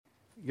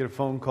You get a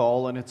phone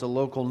call and it's a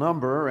local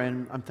number,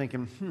 and I'm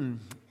thinking,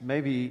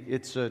 maybe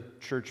it's a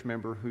church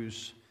member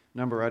whose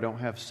number I don't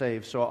have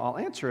saved, so I'll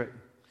answer it.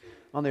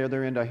 On the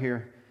other end, I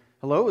hear,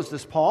 "Hello, is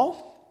this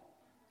Paul?"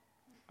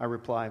 I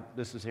reply,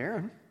 "This is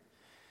Aaron."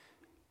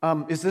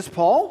 "Is this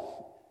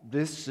Paul?"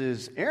 "This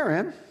is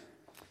Aaron."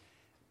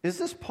 "Is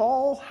this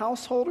Paul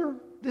Householder?"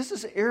 "This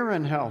is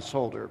Aaron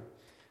Householder."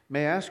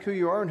 "May I ask who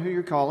you are and who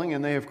you're calling?"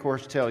 And they, of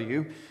course, tell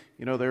you.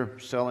 You know, they're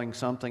selling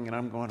something, and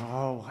I'm going,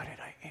 why did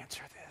I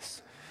answer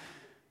this?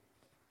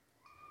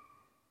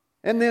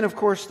 And then, of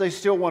course, they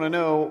still want to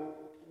know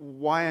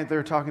why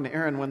they're talking to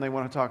Aaron when they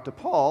want to talk to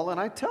Paul. And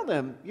I tell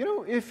them,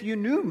 if you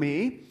knew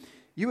me,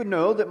 you would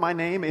know that my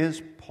name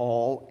is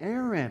Paul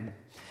Aaron.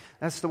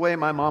 That's the way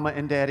my mama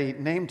and daddy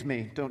named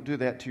me. Don't do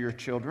that to your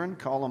children.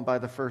 Call them by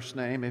the first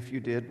name. If you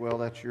did, well,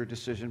 that's your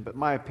decision. But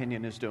my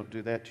opinion is don't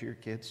do that to your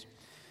kids.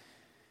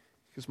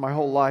 Because my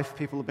whole life,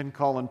 people have been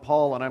calling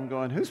Paul, and I'm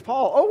going, "Who's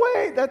Paul?" "Oh,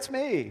 wait, that's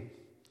me."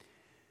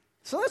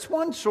 So that's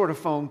one sort of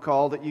phone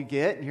call that you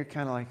get, and you're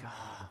kind of like,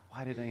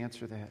 why did I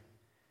answer that?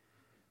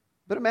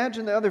 But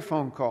imagine the other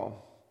phone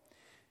call.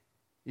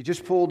 You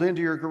just pulled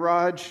into your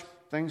garage,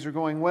 things are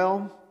going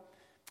well,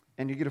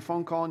 and you get a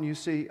phone call and you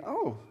see,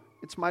 "Oh,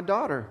 it's my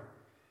daughter.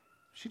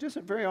 She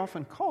doesn't very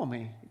often call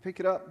me." You pick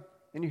it up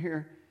and you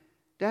hear,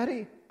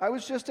 "Daddy, I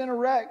was just in a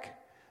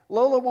wreck.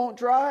 Lola won't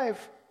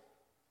drive."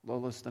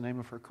 Lola's the name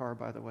of her car,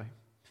 by the way.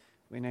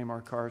 We name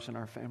our cars in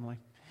our family.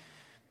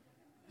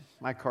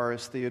 My car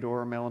is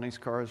Theodore, Melanie's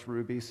car is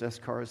Ruby, Seth's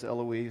car is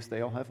Eloise.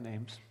 They all have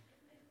names.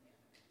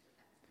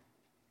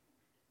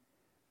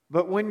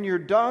 But when your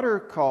daughter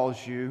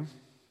calls you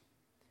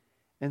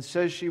and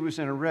says she was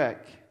in a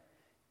wreck,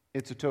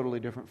 it's a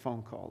totally different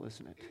phone call,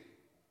 isn't it?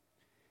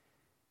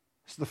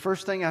 So the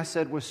first thing I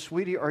said was,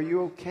 "Sweetie, are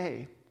you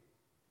okay?"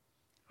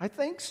 "I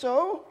think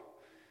so."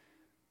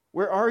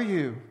 "Where are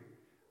you?"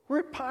 "We're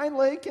at Pine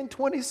Lake in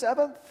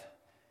 27th.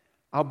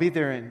 "I'll be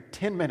there in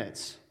 10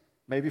 minutes,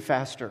 maybe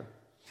faster."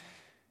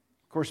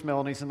 Of course,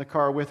 Melanie's in the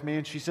car with me,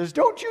 and she says,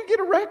 "Don't you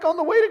get a wreck on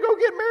the way to go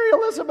get Mary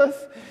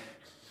Elizabeth."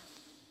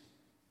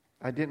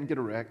 I didn't get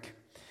a wreck.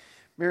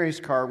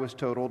 Mary's car was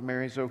totaled.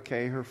 Mary's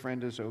okay. Her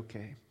friend is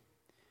okay.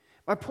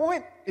 My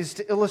point is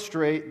to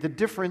illustrate the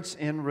difference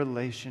in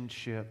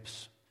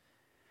relationships.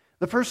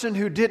 The person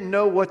who didn't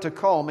know what to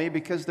call me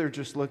because they're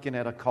just looking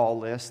at a call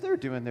list, they're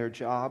doing their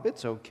job,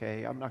 it's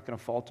okay, I'm not going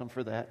to fault them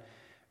for that,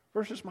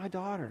 versus my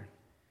daughter.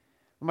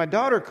 When my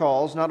daughter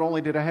calls, not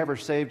only did I have her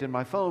saved in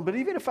my phone, but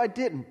even if I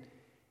didn't,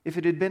 if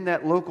it had been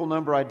that local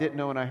number I didn't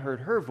know and I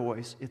heard her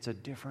voice, it's a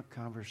different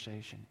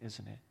conversation,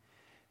 isn't it?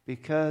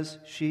 Because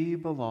she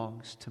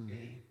belongs to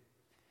me.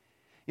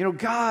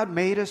 God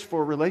made us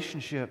for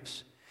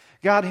relationships.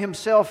 God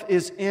Himself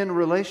is in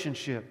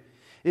relationship.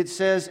 It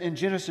says in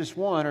Genesis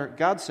 1, or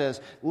God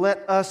says,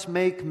 "Let us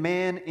make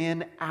man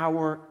in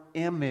our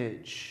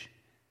image."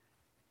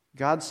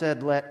 God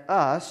said, "Let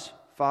us,"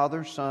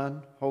 Father,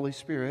 Son, Holy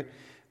Spirit,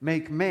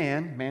 "make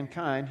man,"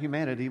 mankind,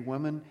 humanity,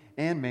 woman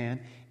and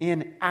man,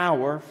 "in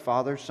our,"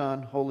 Father,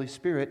 Son, Holy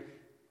Spirit,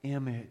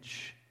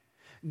 "image."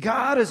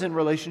 God is in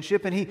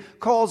relationship, and He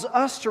calls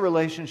us to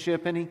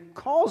relationship, and He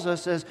calls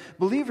us as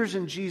believers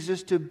in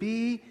Jesus to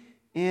be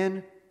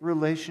in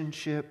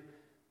relationship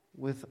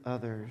with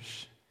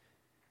others.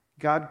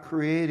 God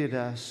created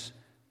us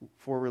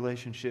for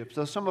relationships.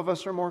 Though some of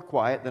us are more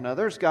quiet than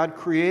others, God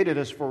created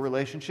us for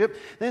relationship.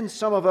 Then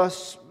some of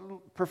us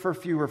prefer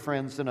fewer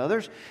friends than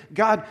others.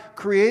 God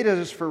created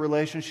us for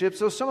relationships.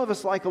 Though some of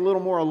us like a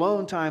little more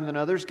alone time than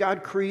others,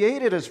 God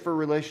created us for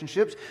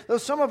relationships. Though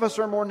some of us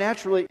are more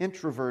naturally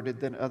introverted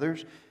than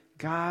others,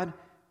 God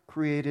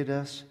created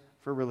us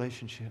for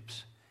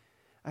relationships.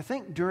 I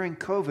think during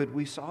COVID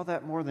we saw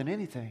that more than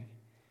anything.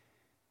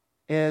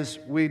 As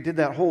we did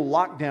that whole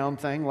lockdown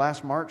thing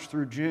last March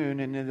through June,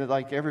 and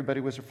like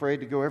everybody was afraid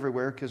to go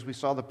everywhere because we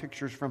saw the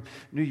pictures from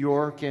New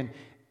York and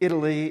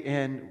Italy,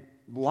 and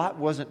a lot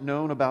wasn't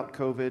known about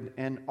COVID,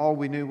 and all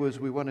we knew was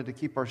we wanted to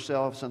keep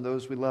ourselves and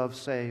those we love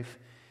safe.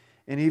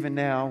 And even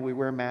now, we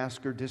wear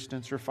masks or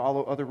distance or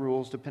follow other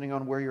rules depending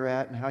on where you're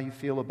at and how you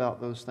feel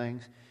about those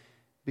things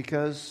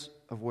because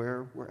of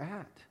where we're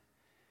at.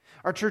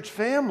 Our church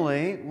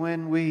family,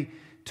 when we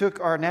took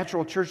our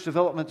natural church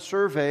development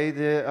survey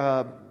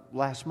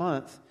last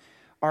month,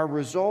 our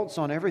results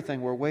on everything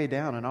were way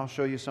down, and I'll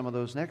show you some of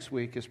those next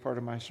week as part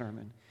of my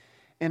sermon.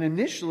 And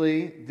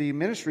initially, the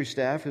ministry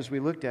staff, as we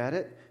looked at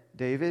it,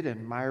 David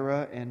and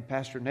Myra and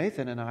Pastor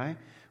Nathan and I,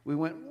 we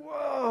went,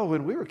 whoa,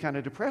 and we were kind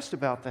of depressed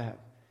about that.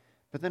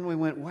 But then we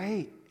went,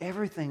 wait,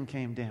 everything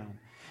came down.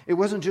 It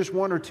wasn't just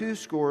one or two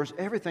scores,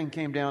 everything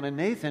came down. And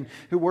Nathan,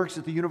 who works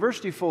at the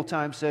university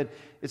full-time, said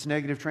it's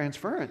negative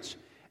transference.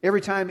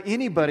 Every time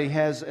anybody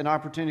has an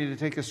opportunity to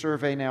take a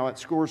survey now, it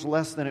scores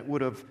less than it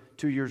would have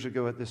 2 years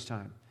ago at this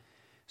time.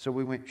 So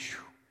we went, phew,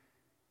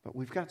 but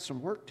we've got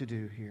some work to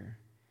do here.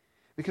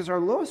 Because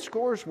our lowest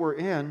scores were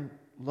in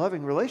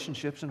loving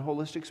relationships and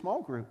holistic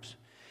small groups.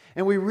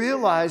 And we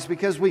realized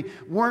because we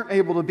weren't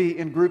able to be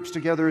in groups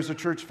together as a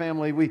church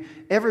family,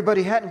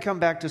 everybody hadn't come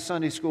back to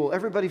Sunday school.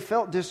 Everybody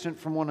felt distant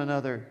from one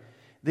another.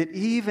 that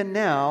even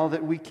now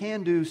that we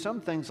can do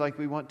some things like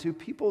we want to,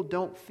 people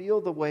don't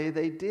feel the way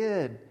they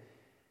did.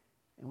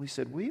 And we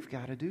said, we've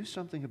got to do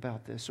something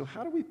about this. So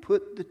how do we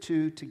put the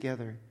two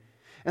together?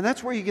 And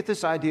that's where you get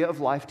this idea of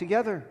life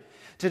together.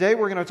 Today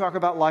we're going to talk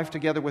about life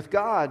together with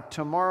God.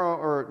 Tomorrow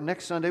or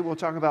next Sunday we'll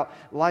talk about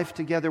life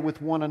together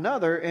with one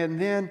another. And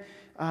then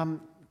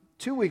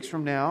 2 weeks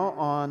from now,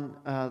 on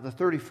the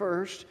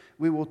 31st,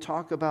 we will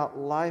talk about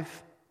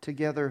life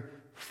together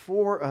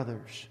for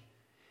others.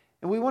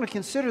 And we want to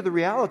consider the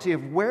reality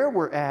of where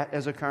we're at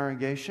as a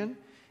congregation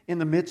in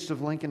the midst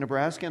of Lincoln,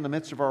 Nebraska, in the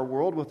midst of our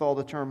world with all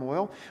the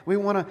turmoil. We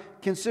want to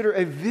consider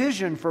a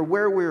vision for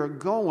where we're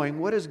going.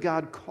 What has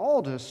God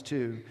called us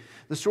to?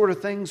 The sort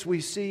of things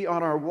we see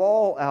on our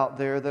wall out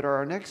there that are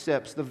our next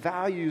steps, the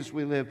values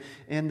we live,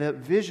 and the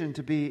vision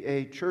to be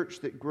a church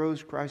that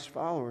grows Christ's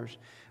followers.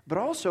 But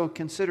also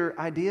consider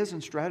ideas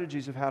and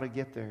strategies of how to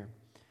get there.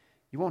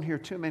 You won't hear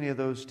too many of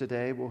those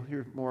today. We'll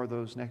hear more of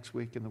those next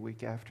week and the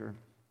week after.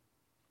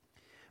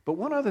 But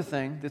one other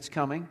thing that's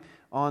coming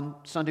on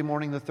Sunday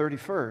morning the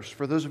 31st,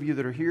 for those of you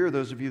that are here,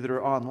 those of you that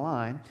are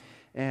online,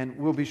 and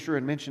we'll be sure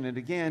and mention it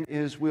again,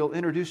 is we'll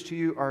introduce to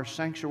you our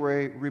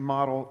sanctuary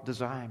remodel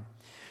design.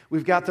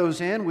 We've got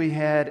those in. We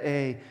had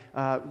a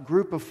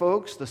group of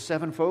folks, the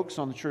 7 folks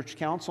on the church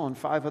council and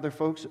 5 other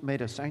folks that made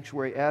a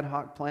sanctuary ad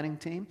hoc planning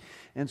team.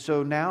 And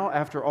so now,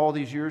 after all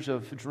these years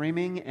of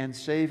dreaming and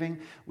saving,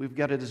 we've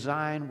got a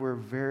design we're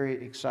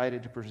very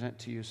excited to present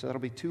to you. So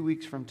that'll be 2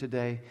 weeks from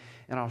today,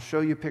 and I'll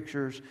show you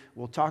pictures.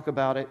 We'll talk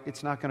about it.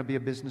 It's not going to be a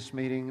business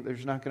meeting.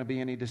 There's not going to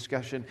be any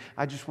discussion.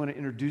 I just want to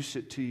introduce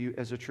it to you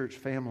as a church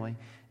family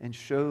and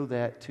show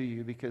that to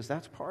you, because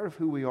that's part of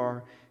who we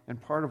are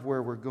and part of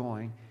where we're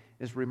going,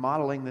 is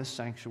remodeling this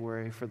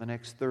sanctuary for the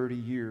next 30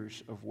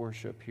 years of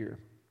worship here.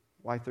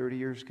 Why 30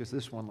 years? Because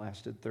this one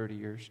lasted 30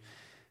 years.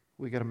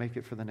 We got to make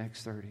it for the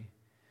next 30.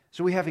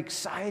 So we have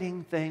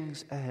exciting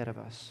things ahead of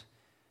us.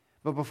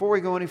 But before we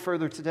go any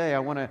further today, I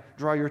want to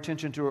draw your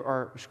attention to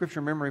our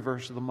scripture memory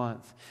verse of the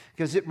month,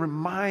 because it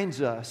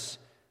reminds us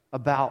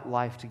about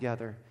life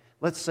together.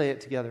 Let's say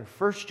it together.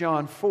 1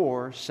 John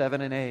 4,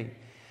 7 and 8.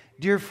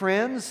 Dear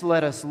friends,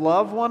 let us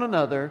love one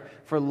another,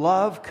 for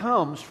love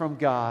comes from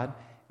God.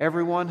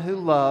 Everyone who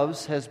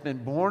loves has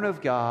been born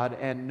of God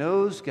and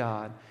knows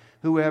God.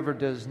 Whoever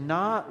does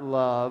not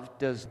love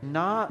does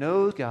not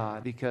know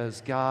God,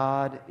 because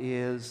God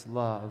is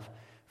love.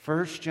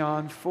 1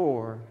 John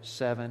 4,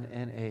 7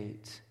 and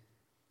 8.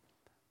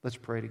 Let's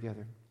pray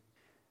together.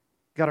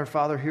 God our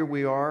Father, here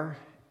we are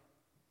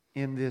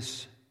in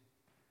this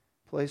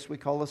place we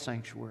call a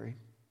sanctuary,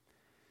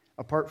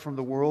 apart from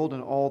the world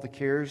and all the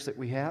cares that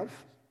we have.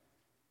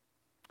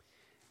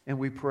 And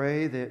we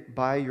pray that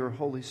by your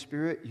Holy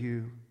Spirit,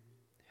 you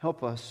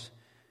help us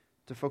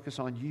to focus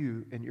on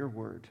you and your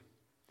word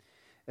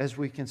as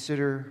we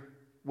consider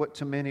what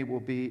to many will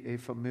be a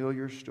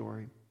familiar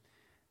story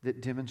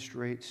that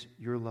demonstrates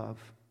your love.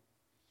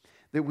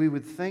 That we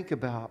would think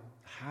about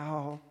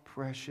how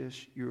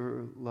precious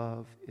your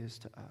love is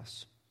to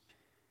us.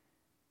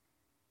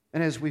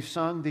 And as we've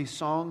sung these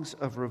songs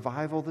of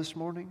revival this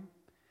morning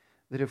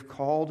that have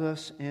called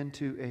us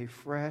into a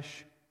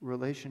fresh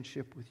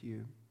relationship with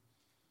you,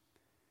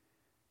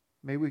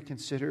 may we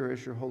consider,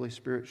 as your Holy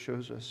Spirit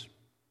shows us,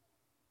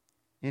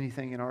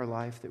 anything in our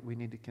life that we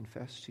need to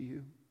confess to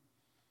you,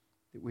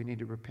 that we need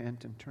to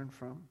repent and turn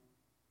from,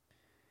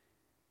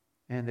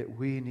 and that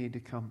we need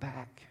to come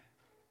back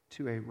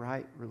to a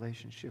right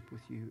relationship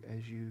with you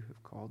as you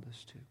have called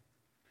us to.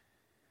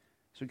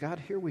 So God,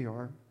 here we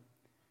are,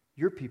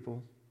 your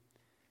people,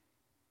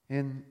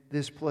 in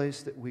this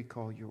place that we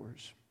call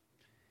yours,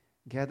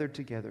 gathered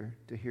together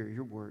to hear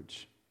your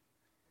words.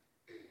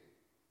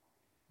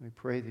 We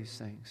pray these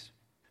things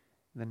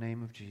in the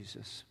name of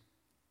Jesus.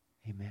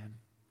 Amen.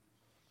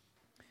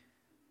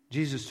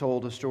 Jesus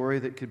told a story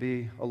that could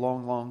be a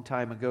long, long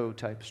time ago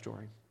type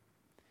story.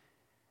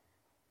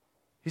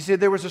 He said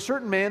there was a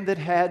certain man that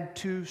had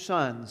 2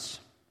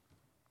 sons.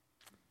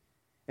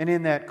 And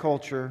in that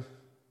culture,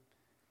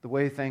 the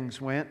way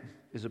things went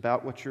is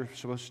about what you're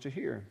supposed to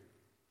hear.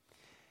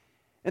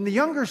 And the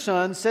younger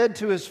son said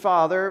to his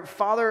father,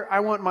 "Father, I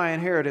want my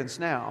inheritance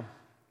now."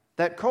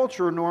 That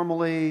culture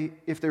normally,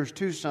 if there's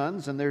 2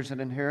 sons and there's an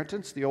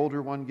inheritance, the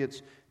older one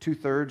gets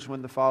 2/3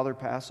 when the father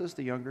passes,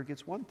 the younger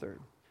gets 1/3.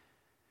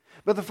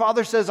 But the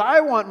father says,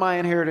 "I want my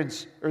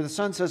inheritance," or the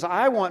son says,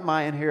 "I want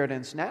my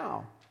inheritance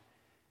now."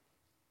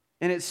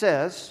 And it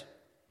says,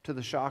 to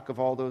the shock of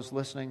all those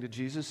listening to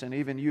Jesus and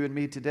even you and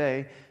me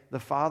today, the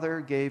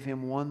father gave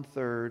him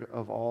 1/3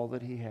 of all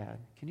that he had.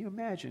 Can you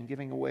imagine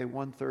giving away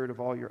 1/3 of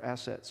all your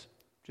assets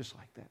just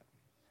like that?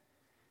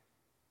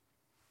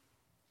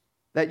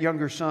 That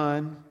younger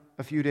son,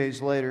 a few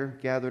days later,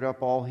 gathered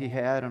up all he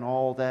had and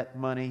all that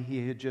money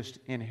he had just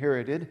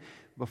inherited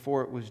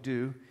before it was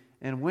due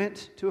and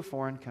went to a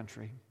foreign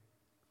country.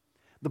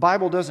 The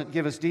Bible doesn't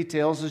give us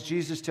details as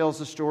Jesus tells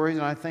the stories,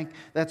 and I think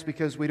that's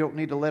because we don't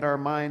need to let our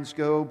minds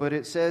go, but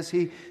it says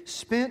he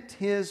spent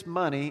his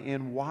money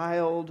in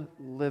wild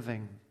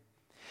living.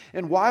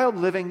 and wild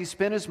living he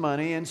spent his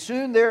money, and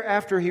soon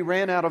thereafter he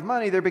ran out of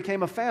money. There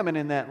became a famine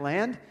in that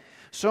land,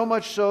 so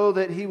much so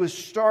that he was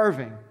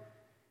starving.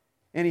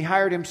 And he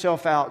hired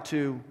himself out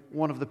to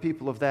one of the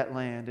people of that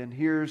land. And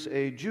here's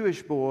a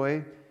Jewish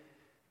boy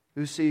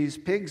who sees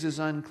pigs as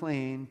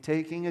unclean,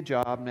 taking a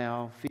job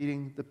now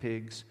feeding the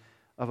pigs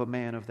of a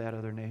man of that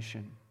other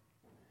nation.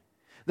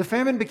 The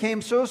famine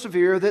became so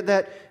severe that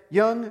that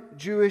young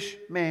Jewish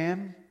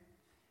man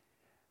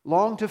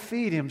longed to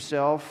feed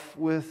himself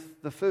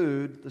with the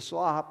food, the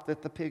slop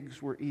that the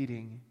pigs were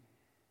eating.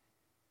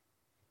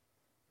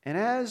 And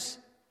as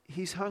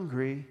he's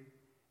hungry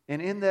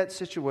and in that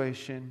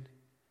situation,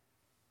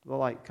 the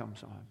light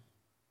comes on.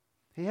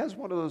 He has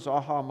one of those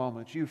aha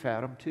moments. You've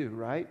had them too,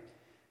 right?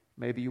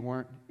 Maybe you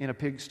weren't in a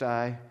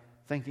pigsty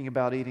thinking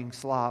about eating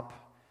slop,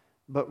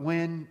 but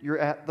when you're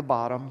at the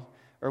bottom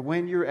or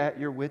when you're at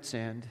your wit's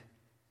end,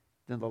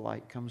 then the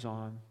light comes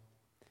on.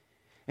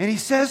 And he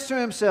says to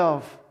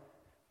himself,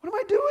 what am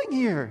I doing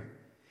here?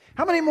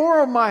 How many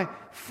more of my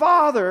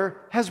father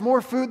has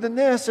more food than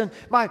this, and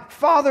my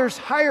father's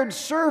hired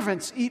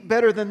servants eat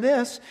better than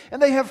this,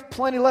 and they have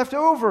plenty left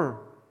over?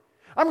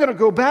 I'm going to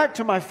go back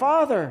to my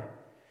father,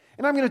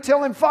 and I'm going to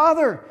tell him,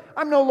 Father,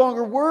 I'm no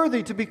longer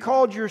worthy to be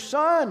called your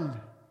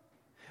son.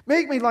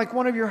 Make me like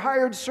one of your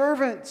hired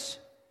servants.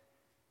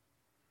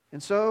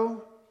 And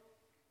so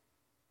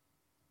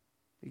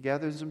he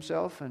gathers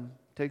himself and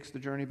takes the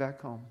journey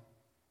back home.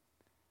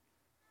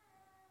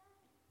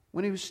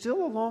 When he was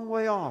still a long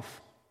way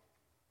off,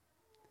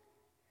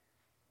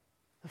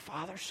 the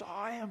father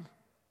saw him,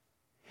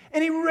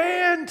 and he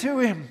ran to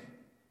him,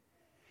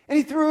 and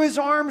he threw his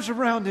arms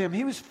around him.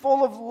 He was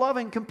full of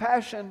loving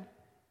compassion.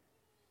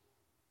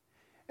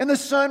 And the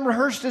son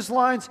rehearsed his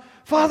lines,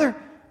 Father,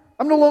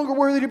 I'm no longer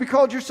worthy to be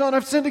called your son.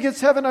 I've sinned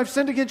against heaven. I've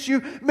sinned against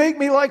you. Make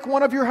me like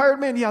one of your hired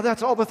men. Yeah,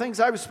 that's all the things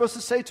I was supposed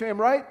to say to him,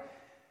 right?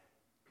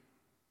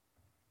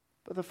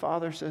 But the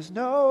father says,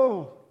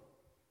 no.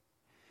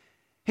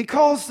 He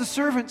calls the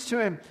servants to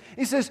him.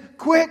 He says,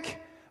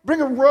 quick,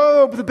 bring a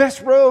robe, the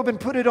best robe, and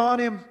put it on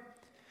him.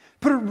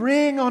 Put a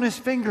ring on his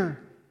finger,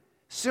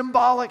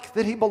 symbolic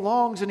that he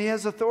belongs and he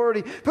has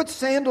authority. Put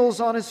sandals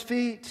on his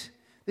feet,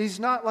 that he's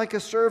not like a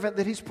servant,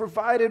 that he's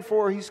provided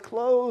for, he's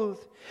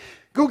clothed.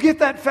 Go get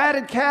that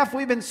fatted calf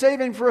we've been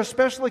saving for a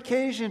special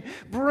occasion.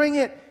 Bring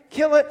it,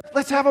 kill it,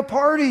 let's have a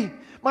party.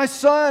 My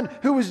son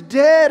who was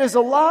dead is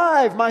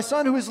alive. My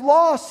son who is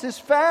lost is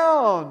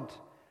found.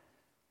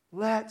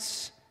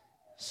 Let's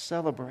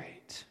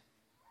celebrate.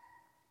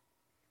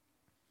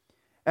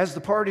 As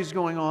the party's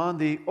going on,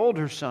 the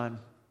older son,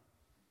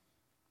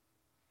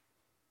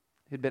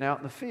 he'd been out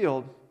in the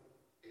field,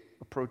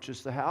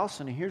 approaches the house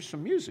and he hears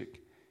some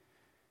music.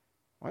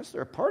 Why is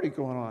there a party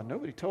going on?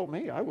 Nobody told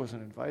me. I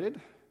wasn't invited.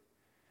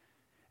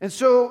 And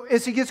so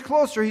as he gets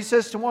closer, he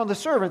says to one of the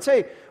servants,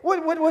 hey,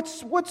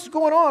 what's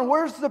going on?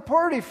 Where's the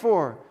party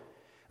for?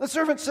 The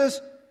servant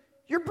says,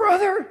 your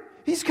brother,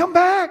 he's come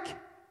back.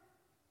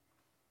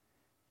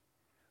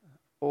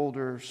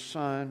 Older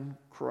son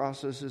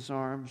crosses his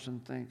arms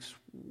and thinks,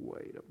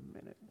 wait a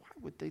minute, why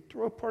would they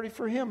throw a party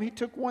for him? He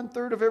took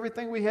 1/3 of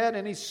everything we had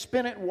and he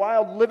spent it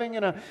wild living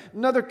in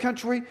another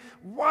country.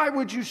 Why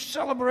would you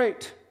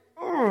celebrate?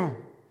 Ugh.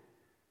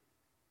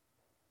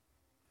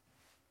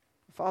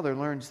 The father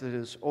learns that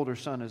his older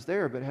son is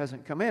there but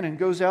hasn't come in and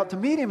goes out to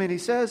meet him, and he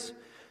says,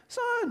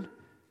 son,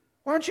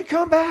 why don't you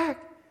come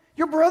back?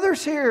 Your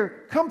brother's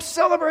here. Come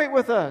celebrate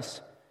with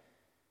us.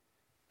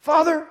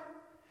 Father,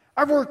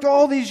 I've worked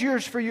all these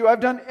years for you.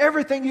 I've done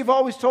everything you've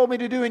always told me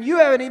to do, and you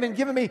haven't even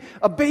given me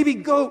a baby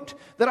goat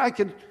that I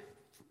could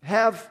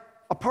have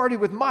a party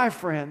with my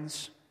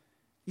friends.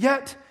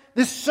 Yet,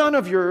 this son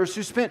of yours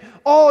who spent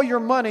all your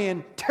money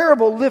in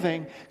terrible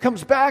living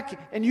comes back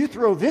and you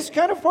throw this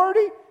kind of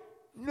party?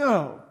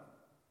 No.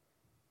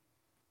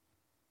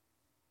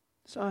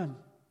 Son,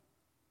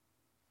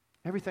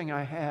 everything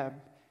I have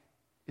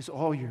is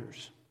all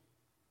yours.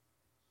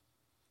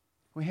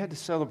 We had to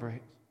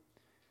celebrate.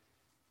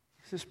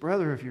 This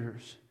brother of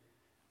yours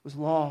was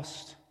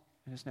lost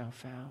and is now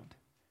found.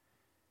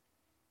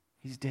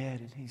 He's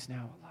dead and he's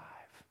now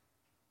alive.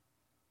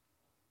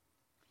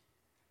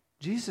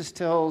 Jesus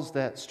tells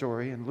that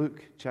story in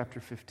Luke chapter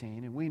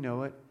 15, and we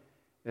know it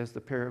as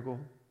the parable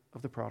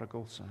of the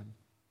prodigal son.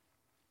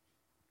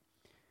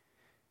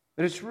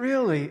 But it's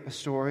really a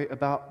story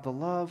about the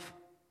love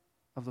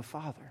of the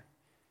Father.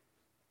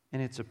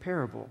 And it's a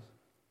parable,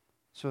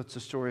 so it's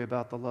a story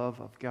about the love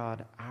of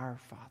God, our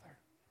Father.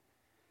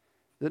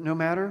 That no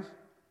matter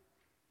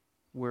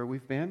where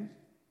we've been,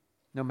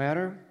 no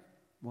matter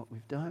what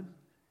we've done,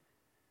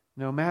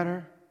 no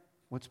matter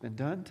what's been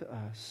done to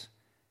us,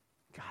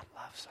 God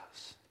loves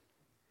us.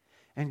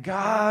 And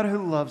God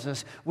who loves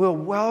us will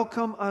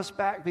welcome us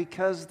back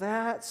because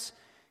that's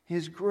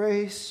His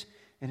grace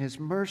and His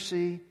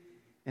mercy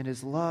and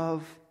His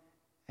love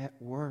at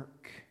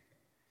work.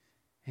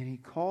 And He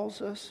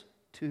calls us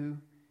to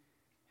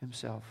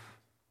Himself.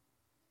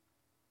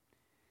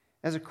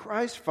 As a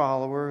Christ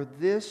follower,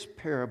 this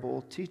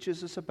parable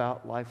teaches us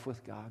about life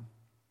with God.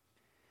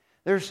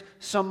 There's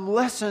some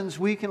lessons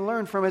we can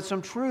learn from it,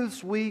 some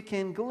truths we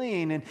can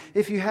glean. And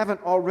if you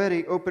haven't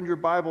already opened your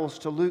Bibles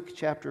to Luke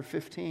chapter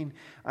 15,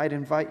 I'd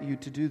invite you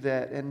to do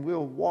that, and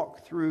we'll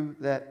walk through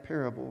that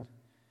parable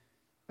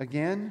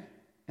again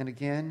and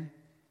again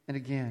and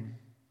again.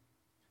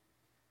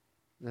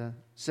 It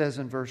says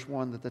in verse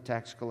 1 that the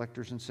tax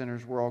collectors and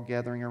sinners were all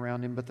gathering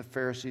around him, but the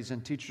Pharisees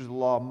and teachers of the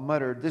law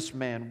muttered, "This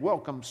man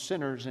welcomes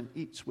sinners and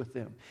eats with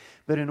them."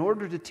 But in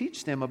order to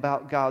teach them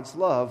about God's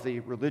love, the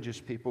religious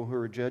people who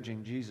are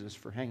judging Jesus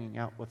for hanging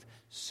out with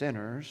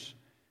sinners,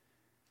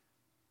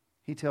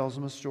 he tells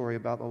them a story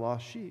about the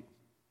lost sheep.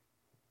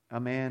 A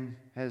man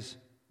has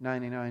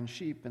 99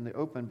 sheep in the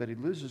open, but he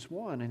loses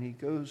one, and he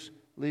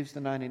leaves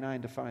the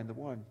 99 to find the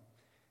one,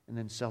 and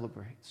then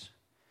celebrates.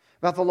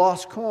 About the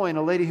lost coin,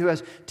 a lady who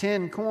has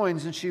 10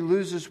 coins and she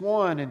loses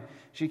one and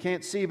she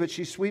can't see, but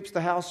she sweeps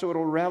the house so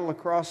it'll rattle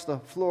across the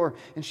floor,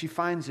 and she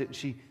finds it and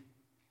she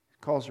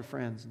calls her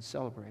friends and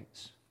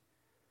celebrates.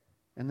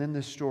 And then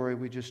this story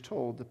we just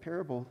told, the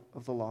parable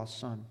of the lost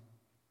son.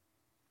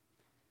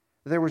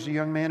 There was a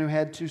young man who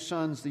had 2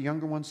 sons. The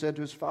younger one said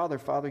to his father,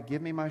 "Father,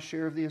 give me my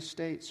share of the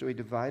estate." So he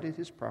divided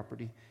his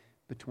property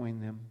between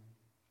them.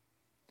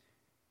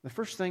 The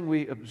first thing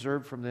we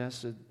observe from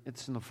this,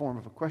 it's in the form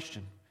of a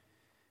question.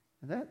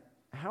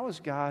 How has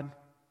God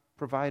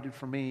provided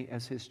for me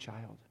as His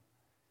child?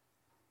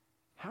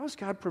 How has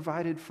God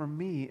provided for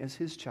me as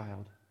His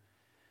child?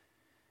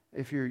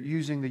 If you're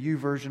using the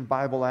YouVersion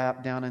Bible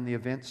app, down in the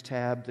Events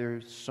tab,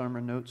 there's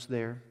sermon notes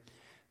there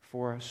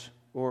for us.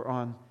 Or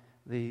on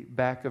the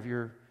back of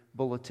your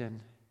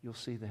bulletin, you'll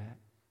see that.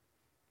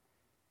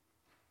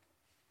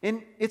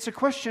 And it's a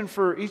question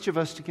for each of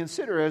us to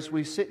consider as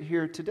we sit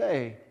here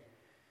today.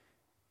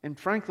 And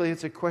frankly,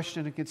 it's a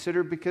question to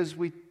consider because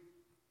we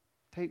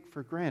take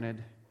for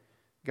granted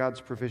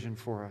God's provision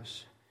for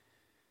us.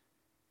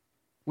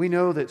 We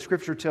know that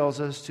Scripture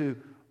tells us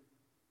to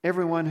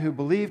everyone who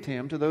believed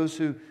Him, to those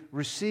who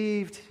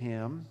received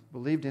Him,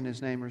 believed in His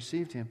name,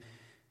 received Him,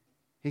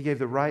 He gave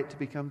the right to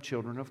become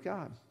children of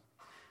God.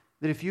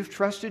 That if you've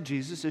trusted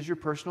Jesus as your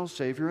personal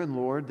Savior and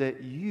Lord,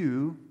 that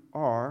you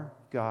are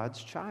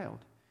God's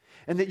child.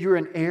 And that you're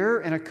an heir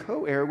and a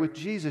co-heir with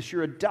Jesus.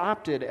 You're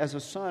adopted as a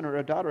son or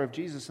a daughter of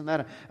Jesus, and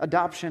that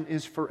adoption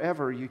is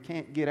forever. You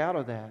can't get out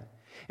of that.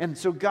 And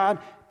so God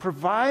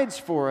provides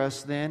for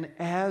us then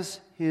as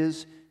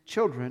His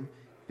children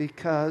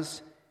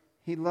because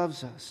He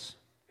loves us.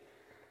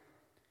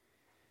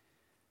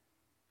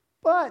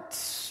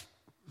 But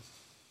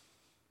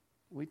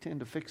we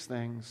tend to fix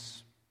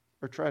things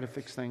or try to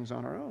fix things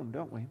on our own,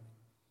 don't we?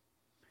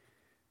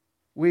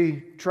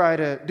 We try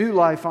to do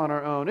life on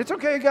our own. It's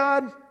okay,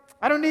 God.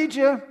 I don't need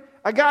you.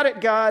 I got it,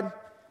 God.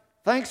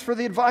 Thanks for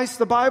the advice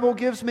the Bible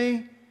gives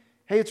me.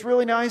 Hey, it's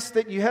really nice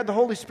that you had the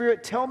Holy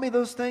Spirit tell me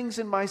those things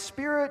in my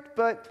spirit,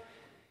 but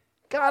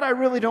God, I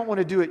really don't want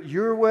to do it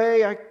your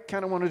way. I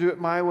kind of want to do it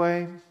my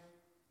way.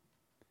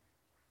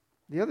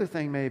 The other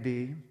thing may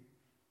be,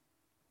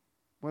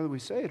 whether we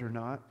say it or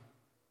not,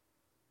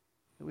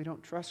 that we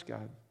don't trust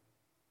God.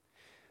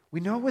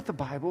 We know what the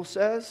Bible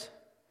says.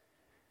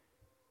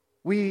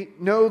 We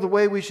know the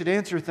way we should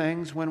answer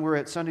things when we're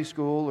at Sunday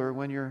school or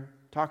when you're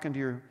talking to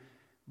your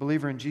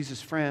believer in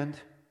Jesus friend.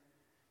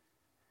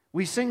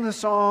 We sing the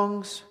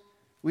songs.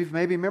 We've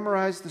maybe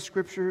memorized the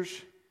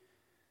Scriptures.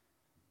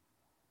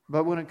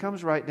 But when it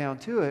comes right down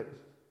to it,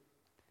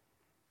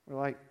 we're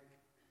like,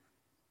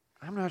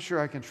 I'm not sure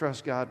I can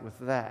trust God with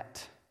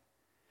that.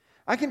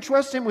 I can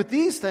trust Him with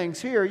these things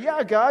here.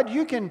 Yeah, God,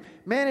 you can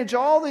manage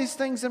all these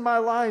things in my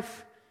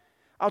life.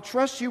 I'll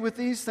trust you with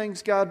these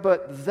things, God,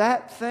 but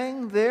that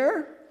thing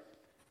there?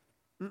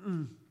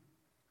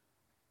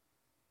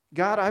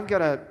 God, I've got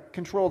to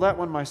control that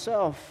one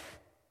myself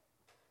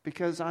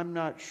because I'm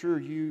not sure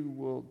you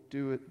will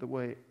do it the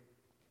way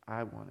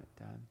I want it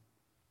done.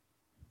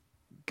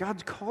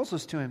 God calls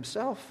us to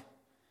Himself.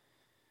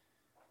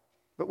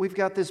 But we've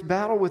got this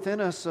battle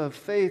within us of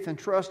faith and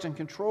trust and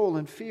control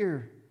and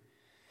fear.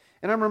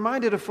 And I'm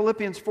reminded of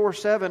Philippians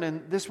 4:7,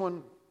 and this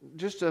one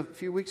just a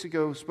few weeks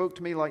ago spoke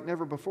to me like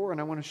never before, and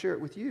I want to share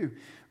it with you.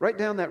 Write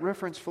down that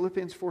reference,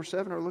 Philippians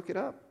 4:7, or look it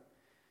up.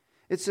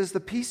 It says, "The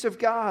peace of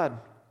God,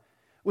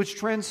 which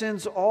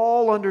transcends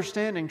all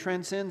understanding."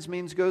 Transcends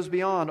means goes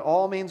beyond.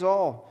 All means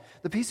all.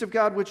 The peace of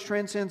God, which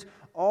transcends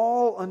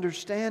all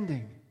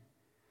understanding,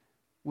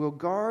 will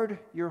guard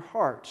your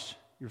hearts,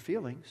 your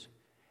feelings,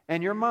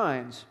 and your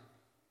minds,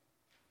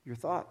 your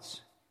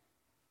thoughts,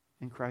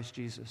 in Christ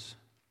Jesus.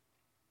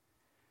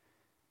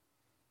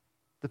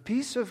 The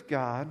peace of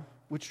God,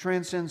 which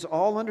transcends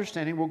all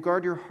understanding, will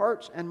guard your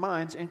hearts and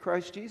minds in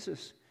Christ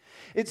Jesus.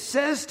 It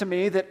says to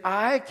me that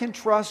I can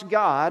trust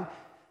God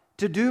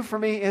to do for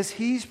me as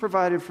He's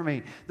provided for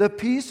me. The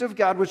peace of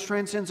God, which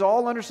transcends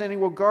all understanding,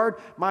 will guard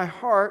my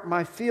heart,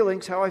 my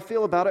feelings, how I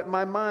feel about it,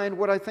 my mind,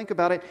 what I think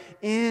about it,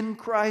 in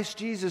Christ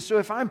Jesus. So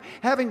if I'm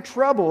having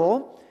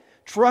trouble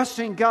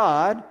trusting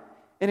God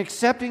in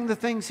accepting the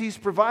things He's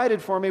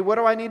provided for me, what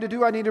do I need to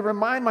do? I need to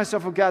remind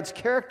myself of God's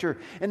character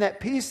and that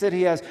peace that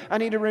He has. I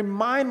need to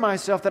remind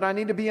myself that I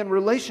need to be in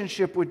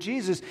relationship with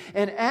Jesus.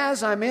 And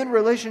as I'm in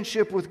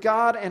relationship with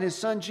God and His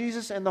Son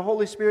Jesus and the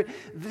Holy Spirit,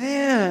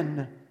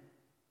 then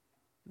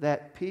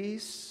that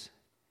peace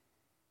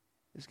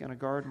is going to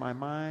guard my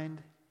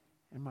mind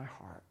and my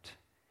heart.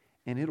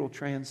 And it'll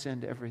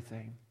transcend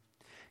everything.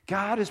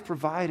 God has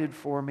provided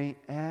for me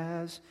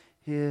as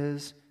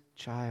His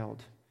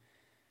child.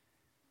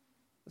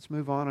 Let's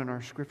move on in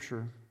our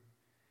scripture.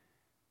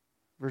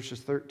 Verses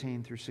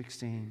 13 through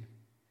 16.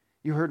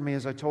 You heard me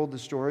as I told the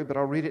story, but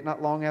I'll read it.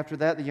 Not long after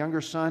that, the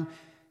younger son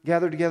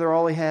gathered together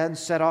all he had and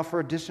set off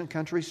for a distant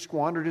country,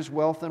 squandered his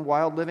wealth in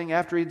wild living.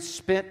 After he'd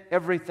spent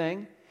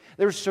everything,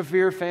 there was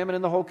severe famine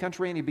in the whole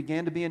country, and he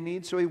began to be in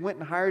need. So he went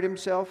and hired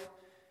himself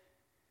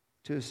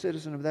to a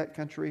citizen of that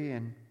country,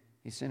 and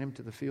he sent him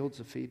to the fields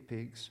to feed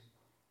pigs.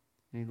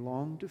 And he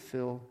longed to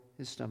fill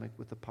his stomach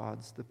with the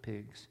pods the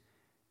pigs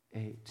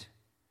ate.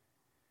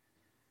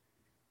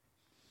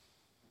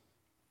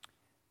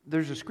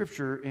 There's a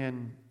scripture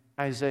in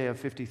Isaiah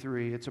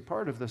 53. It's a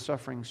part of the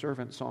suffering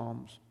servant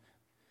Psalms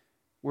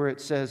where it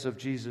says of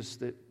Jesus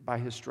that by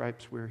His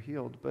stripes we're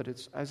healed. But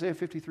it's Isaiah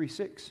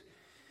 53:6.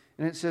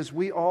 And it says,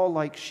 we all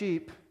like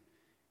sheep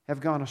have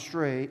gone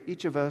astray.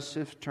 Each of us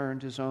have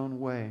turned his own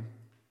way.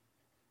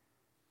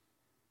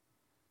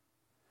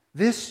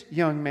 This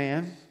young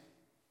man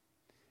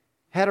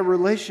had a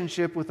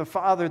relationship with a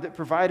father that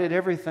provided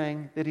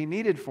everything that he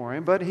needed for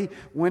him, but he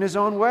went his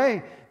own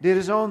way, did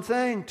his own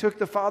thing, took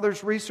the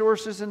father's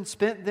resources and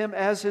spent them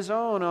as his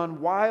own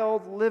on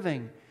wild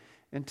living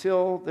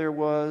until there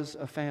was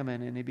a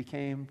famine and he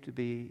became to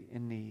be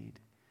in need.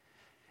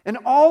 And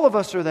all of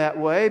us are that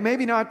way,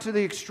 maybe not to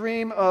the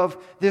extreme of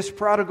this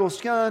prodigal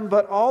son,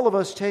 but all of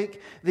us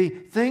take the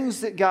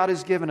things that God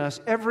has given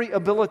us. Every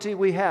ability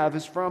we have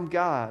is from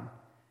God.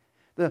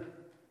 The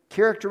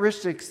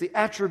characteristics, the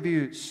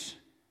attributes,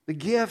 the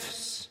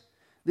gifts,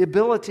 the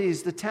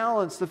abilities, the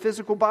talents, the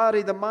physical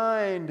body, the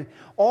mind,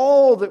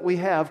 all that we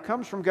have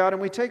comes from God,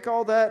 and we take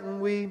all that and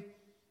we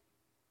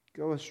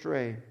go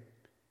astray.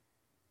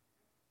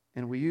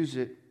 And we use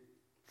it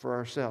for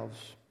ourselves.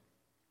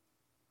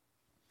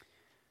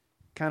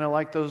 Kind of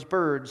like those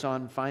birds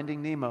on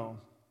Finding Nemo.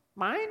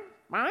 Mine,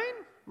 mine,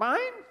 mine,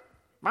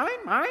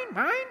 mine, mine,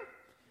 mine.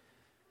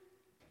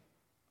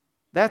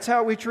 That's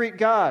how we treat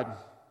God.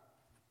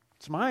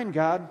 It's mine,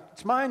 God.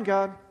 It's mine,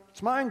 God.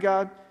 It's mine,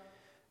 God.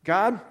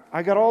 God,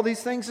 I got all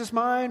these things as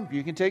mine.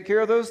 You can take care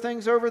of those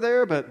things over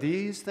there, but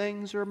these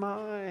things are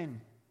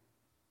mine.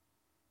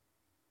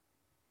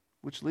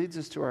 Which leads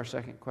us to our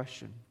second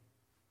question.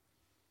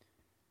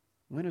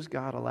 When has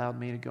God allowed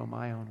me to go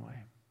my own way?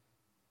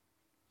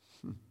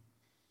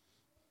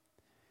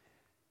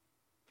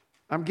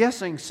 I'm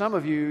guessing some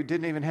of you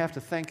didn't even have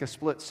to think a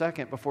split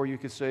second before you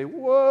could say,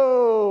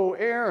 whoa,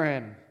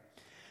 Aaron,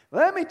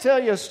 let me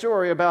tell you a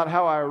story about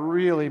how I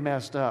really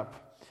messed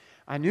up.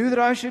 I knew that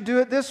I should do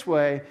it this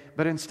way,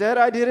 but instead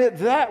I did it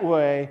that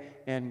way,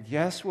 and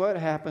guess what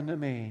happened to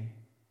me?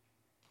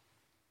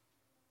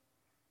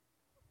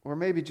 Or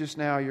maybe just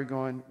now you're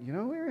going, you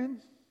know, Aaron,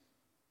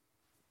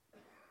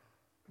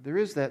 there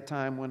is that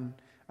time when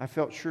I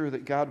felt sure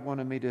that God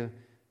wanted me to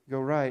go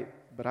right,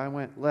 but I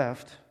went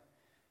left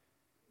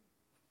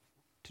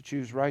to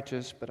choose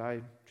righteous, but I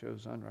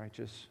chose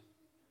unrighteous.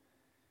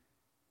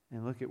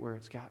 And look at where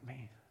it's got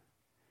me.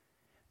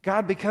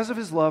 God, because of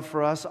His love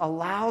for us,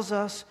 allows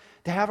us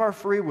to have our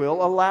free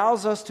will,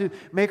 allows us to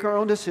make our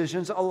own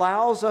decisions,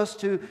 allows us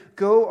to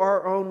go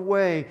our own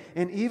way.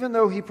 And even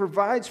though He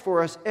provides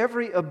for us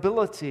every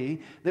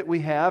ability that we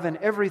have and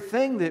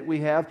everything that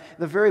we have,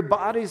 the very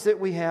bodies that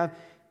we have,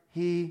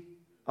 He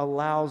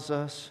allows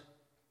us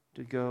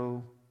to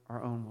go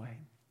our own way.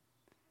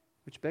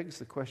 Which begs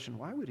the question,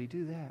 why would He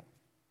do that?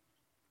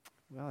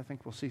 Well, I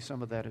think we'll see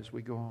some of that as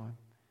we go on.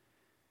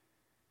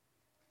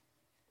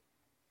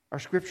 Our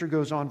scripture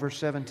goes on, verse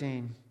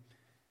 17.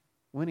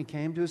 When he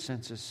came to his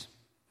senses,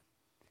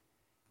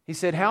 he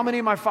said, how many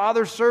of my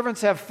father's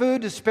servants have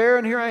food to spare,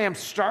 and here I am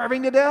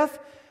starving to death?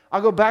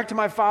 I'll go back to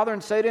my father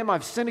and say to him,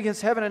 I've sinned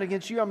against heaven and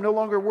against you. I'm no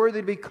longer worthy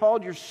to be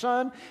called your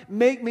son.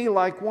 Make me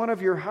like one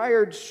of your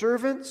hired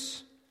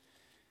servants.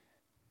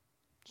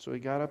 So he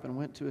got up and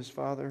went to his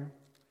father.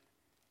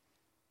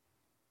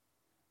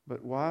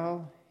 But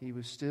while he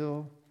was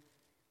still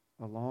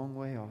a long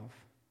way off,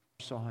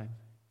 saw him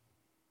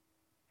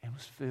and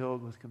was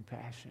filled with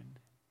compassion.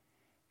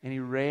 And he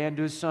ran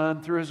to his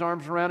son, threw his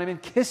arms around him, and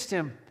kissed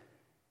him.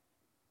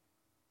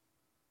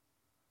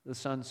 The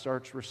son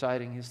starts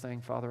reciting his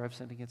thing. Father, I've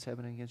sinned against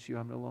heaven and against you.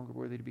 I'm no longer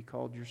worthy to be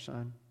called your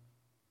son.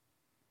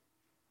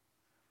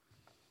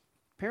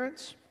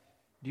 Parents,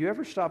 do you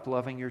ever stop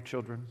loving your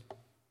children?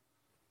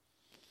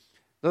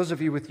 Those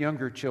of you with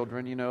younger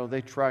children, you know,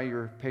 they try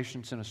your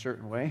patience in a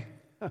certain way.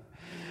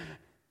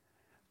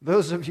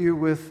 Those of you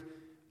with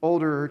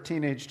older or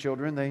teenage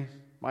children, they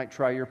might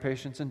try your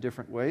patience in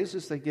different ways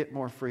as they get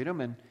more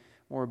freedom and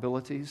more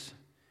abilities.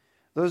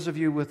 Those of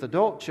you with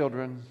adult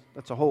children,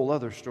 that's a whole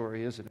other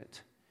story, isn't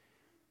it?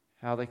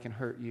 How they can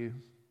hurt you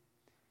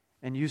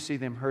and you see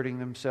them hurting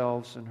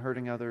themselves and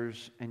hurting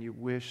others, and you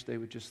wish they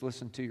would just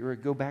listen to you or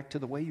go back to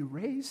the way you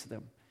raised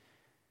them.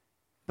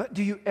 But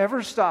do you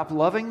ever stop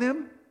loving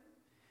them?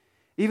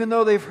 Even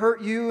though they've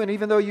hurt you, and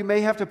even though you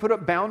may have to put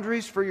up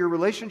boundaries for your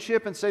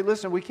relationship and say,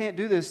 listen, we can't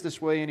do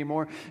this way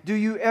anymore. Do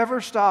you ever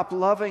stop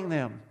loving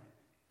them?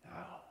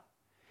 No.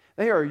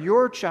 They are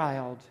your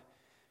child.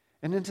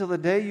 And until the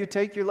day you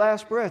take your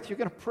last breath, you're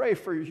going to pray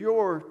for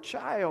your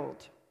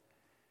child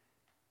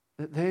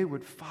that they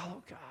would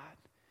follow God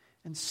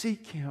and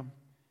seek Him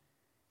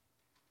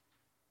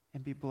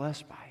and be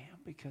blessed by Him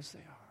because they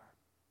are.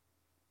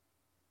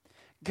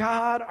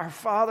 God, our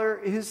Father,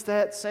 is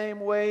that same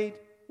way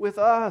with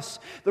us.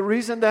 The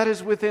reason that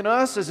is within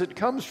us is it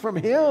comes from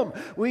Him.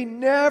 We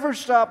never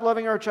stop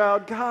loving our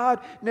child. God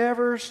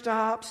never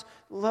stops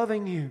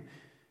loving you.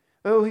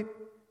 Oh,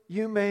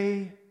 you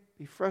may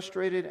be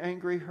frustrated,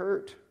 angry,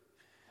 hurt,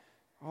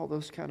 all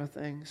those kind of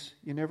things.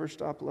 You never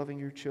stop loving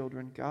your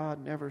children.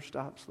 God never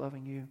stops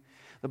loving you.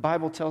 The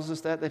Bible tells us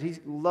that He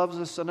loves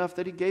us enough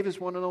that He gave His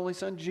one and only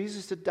Son,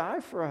 Jesus, to die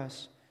for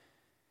us.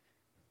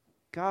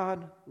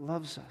 God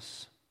loves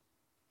us.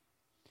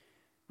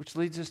 Which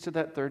leads us to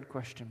that third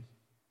question.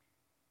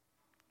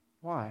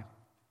 Why?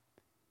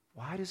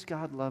 Why does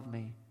God love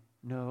me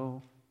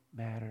no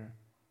matter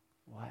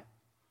what?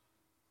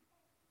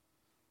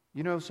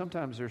 You know,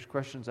 sometimes there's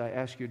questions I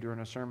ask you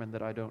during a sermon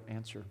that I don't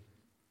answer.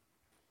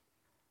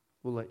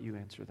 We'll let you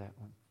answer that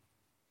one.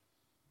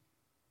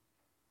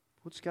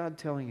 What's God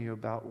telling you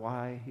about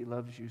why He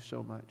loves you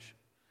so much?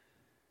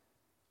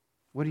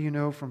 What do you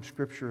know from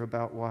Scripture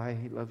about why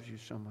He loves you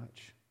so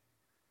much?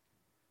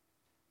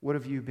 What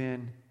have you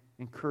been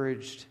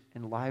encouraged,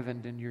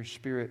 enlivened in your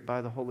spirit by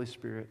the Holy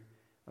Spirit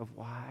of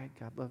why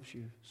God loves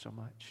you so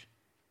much?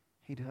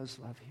 He does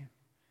love you.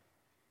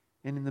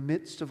 And in the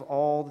midst of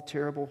all the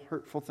terrible,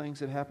 hurtful things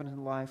that happen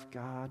in life,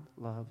 God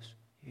loves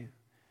you.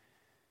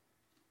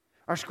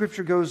 Our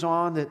Scripture goes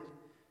on that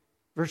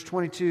verse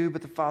 22,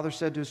 but the father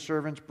said to his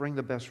servants, bring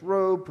the best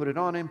robe, put it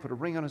on him, put a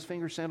ring on his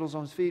finger, sandals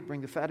on his feet,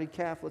 bring the fatted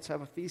calf, let's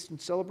have a feast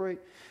and celebrate.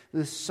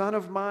 This son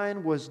of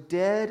mine was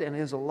dead and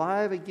is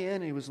alive again,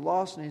 and he was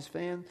lost and he's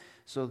found.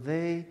 So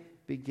they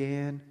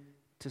began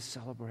to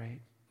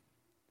celebrate.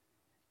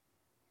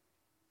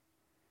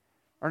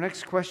 Our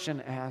next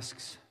question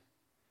asks,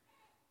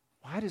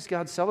 why does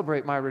God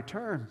celebrate my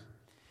return?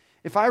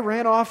 If I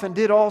ran off and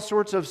did all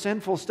sorts of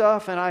sinful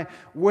stuff and I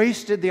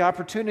wasted the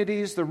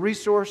opportunities, the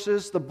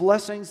resources, the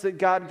blessings that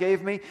God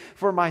gave me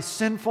for my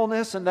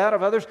sinfulness and that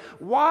of others,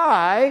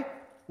 why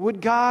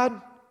would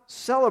God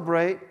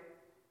celebrate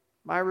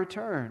my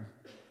return?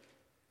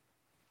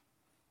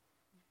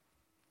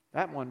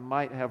 That one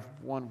might have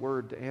one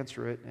word to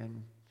answer it,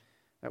 and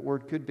that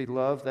word could be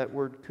love. That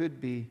word could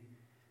be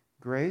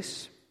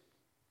grace.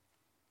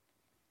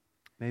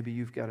 Maybe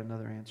you've got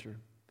another answer.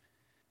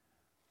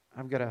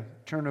 I've got to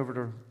turn over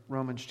to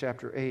Romans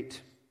chapter 8.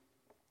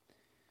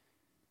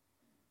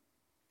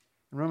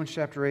 In Romans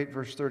chapter 8,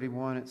 verse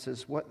 31, it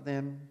says, what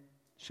then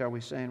shall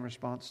we say in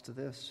response to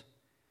this?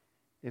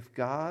 If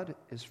God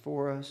is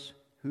for us,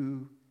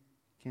 who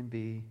can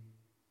be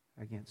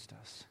against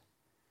us?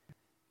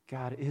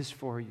 God is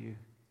for you.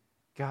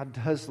 God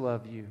does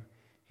love you.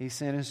 He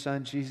sent His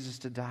Son Jesus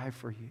to die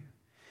for you.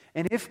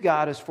 And if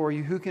God is for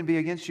you, who can be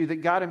against you? That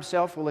God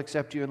Himself will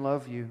accept you and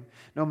love you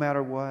no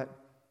matter what.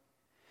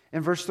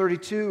 And verse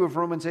 32 of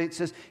Romans 8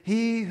 says,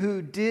 He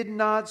who did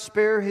not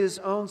spare His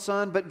own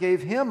Son, but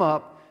gave Him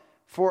up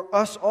for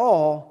us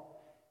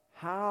all,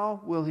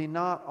 how will He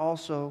not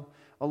also,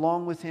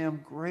 along with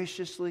Him,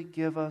 graciously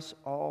give us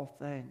all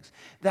things?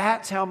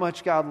 That's how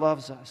much God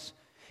loves us.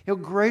 He'll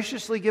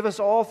graciously give us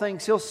all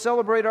things. He'll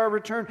celebrate our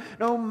return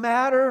no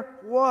matter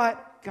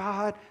what.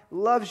 God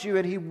loves you,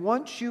 and He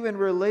wants you in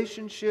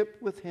relationship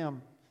with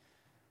Him.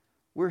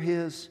 We're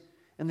His.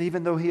 And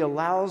even though He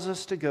allows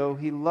us to go,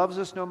 He loves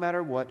us no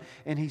matter what,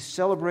 and He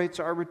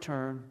celebrates our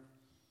return.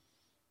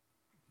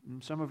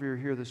 And some of you are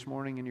here this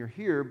morning, and you're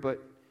here,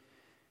 but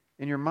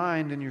in your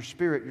mind and your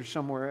spirit, you're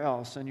somewhere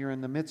else, and you're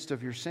in the midst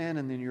of your sin,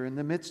 and then you're in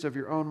the midst of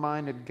your own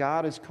mind, and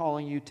God is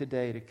calling you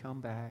today to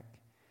come back.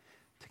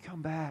 To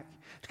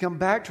come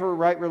back to a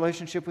right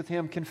relationship with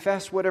Him.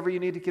 Confess whatever you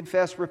need to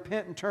confess.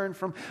 Repent and turn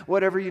from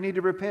whatever you need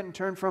to repent and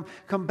turn from.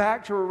 Come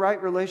back to a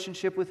right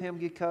relationship with Him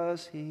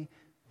because He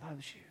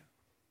loves you.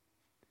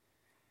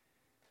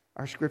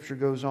 Our Scripture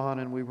goes on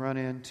and we run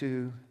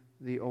into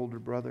the older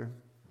brother.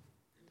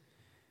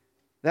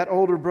 That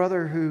older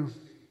brother who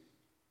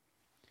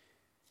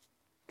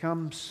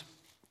comes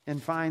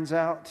and finds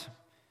out,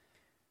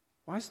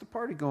 why is the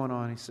party going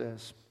on, he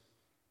says.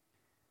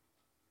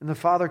 And the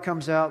father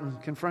comes out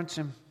and confronts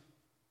him.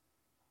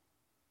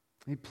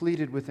 He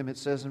pleaded with him, it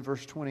says in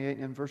verse 28.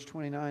 And in verse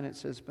 29 it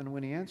says, but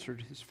when he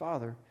answered his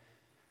father,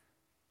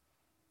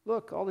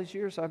 look, all these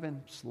years I've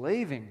been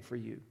slaving for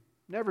you.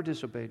 Never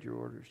disobeyed your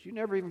orders. You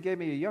never even gave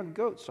me a young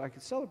goat so I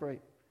could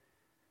celebrate.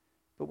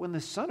 But when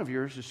this son of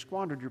yours has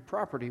squandered your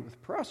property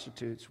with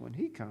prostitutes, when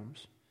he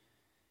comes,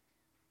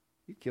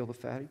 you kill the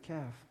fatted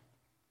calf.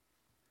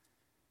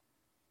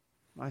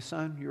 My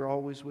son, you're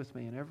always with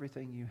me in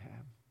everything you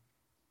have.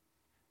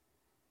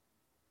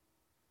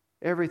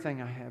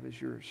 Everything I have is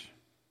yours.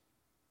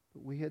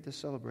 But we had to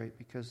celebrate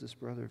because this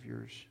brother of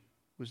yours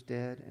was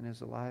dead and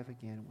is alive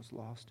again and was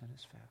lost and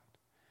is found.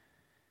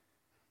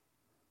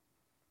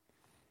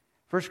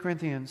 1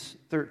 Corinthians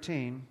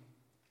 13,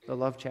 the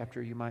love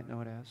chapter you might know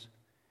it as,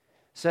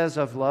 says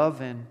of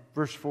love in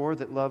verse 4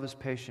 that love is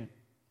patient.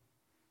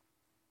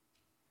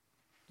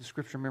 The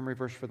scripture memory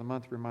verse for the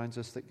month reminds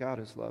us that God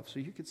is love. So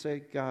you could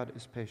say God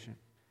is patient.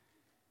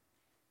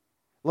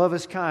 Love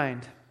is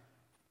kind.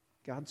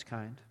 God's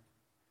kind.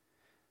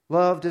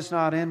 Love does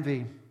not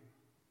envy.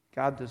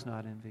 God does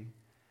not envy.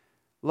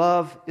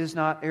 Love is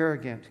not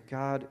arrogant.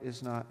 God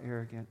is not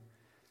arrogant.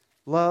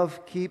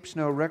 Love keeps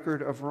no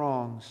record of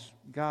wrongs.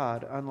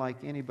 God,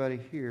 unlike anybody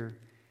here,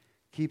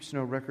 keeps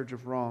no records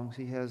of wrongs.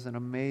 He has an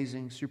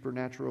amazing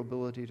supernatural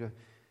ability to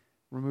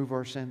remove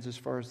our sins as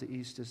far as the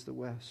east is the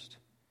west.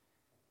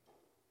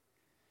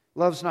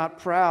 Love's not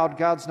proud.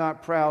 God's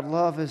not proud.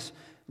 Love is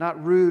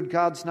not rude.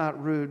 God's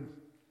not rude.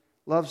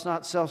 Love's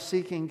not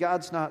self-seeking.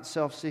 God's not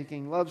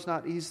self-seeking. Love's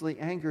not easily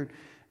angered.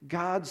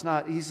 God's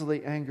not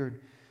easily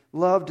angered.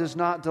 Love does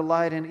not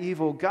delight in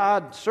evil.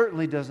 God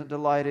certainly doesn't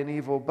delight in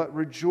evil, but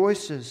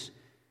rejoices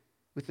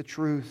with the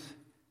truth.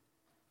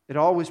 It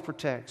always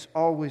protects,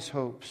 always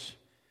hopes,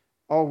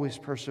 always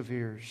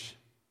perseveres.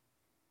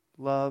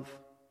 Love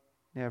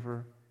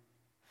never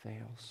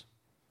fails.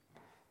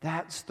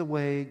 That's the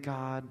way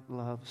God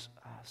loves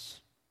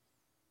us.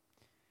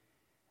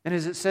 And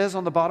as it says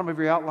on the bottom of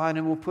your outline,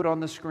 and we'll put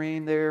on the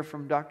screen there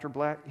from Dr.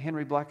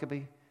 Henry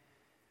Blackaby.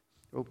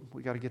 Oh,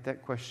 we got to get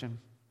that question.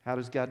 How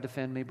does God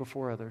defend me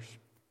before others?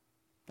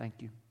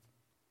 Thank you.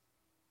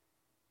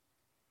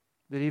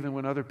 That even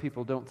when other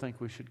people don't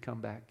think we should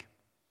come back,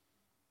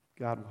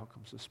 God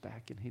welcomes us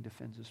back and He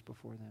defends us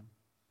before them.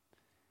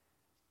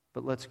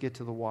 But let's get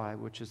to the why,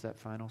 which is that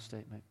final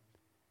statement.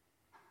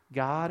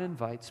 God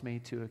invites me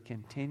to a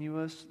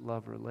continuous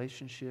love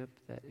relationship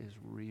that is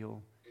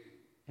real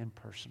and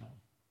personal.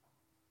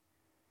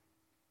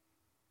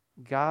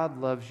 God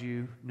loves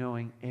you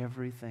knowing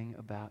everything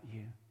about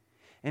you.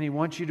 And He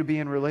wants you to be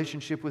in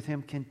relationship with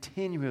Him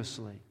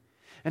continuously.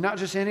 And not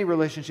just any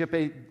relationship,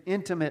 an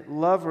intimate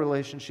love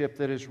relationship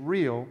that is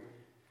real.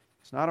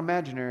 It's not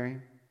imaginary,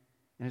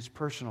 and it's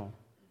personal.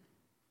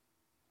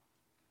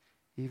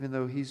 Even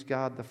though He's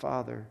God the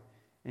Father,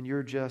 and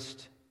you're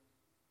just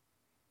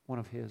one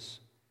of His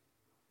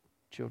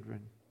children.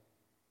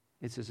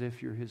 It's as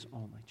if you're His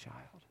only child,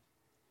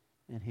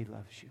 and He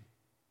loves you.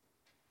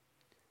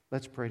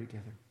 Let's pray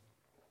together.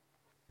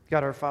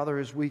 God our Father,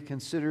 as we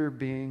consider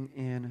being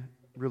in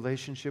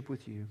relationship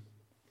with You,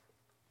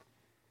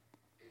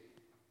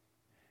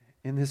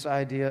 in this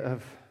idea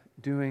of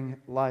doing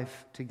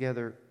life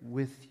together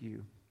with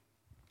You,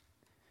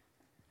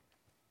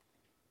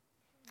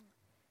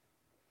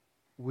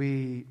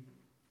 we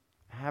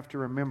have to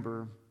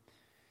remember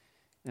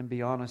and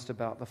be honest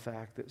about the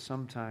fact that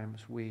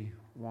sometimes we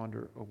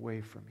wander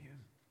away from You.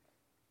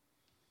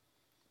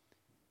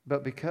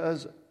 But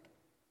because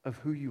of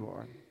who You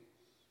are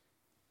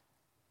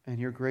and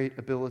Your great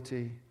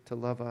ability to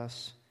love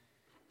us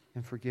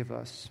and forgive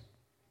us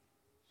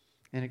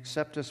and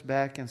accept us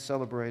back and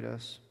celebrate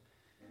us,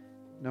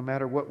 no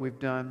matter what we've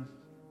done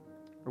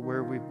or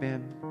where we've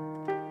been,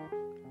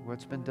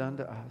 what's been done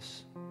to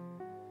us,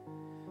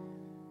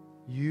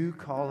 You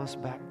call us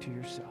back to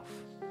Yourself.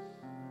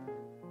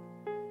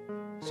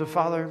 So,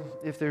 Father,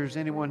 if there's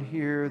anyone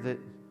here that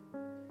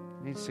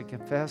needs to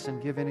confess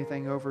and give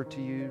anything over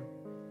to You,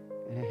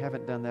 and they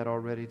haven't done that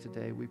already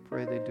today, we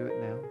pray they do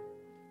it now.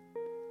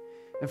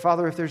 And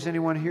Father, if there's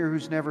anyone here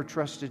who's never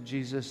trusted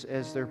Jesus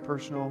as their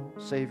personal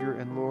Savior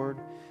and Lord,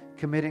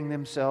 committing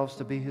themselves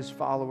to be His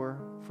follower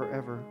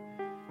forever,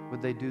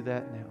 would they do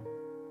that now?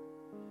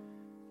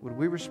 Would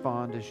we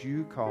respond as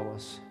You call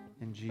us?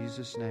 In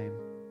Jesus' name,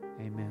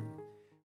 amen.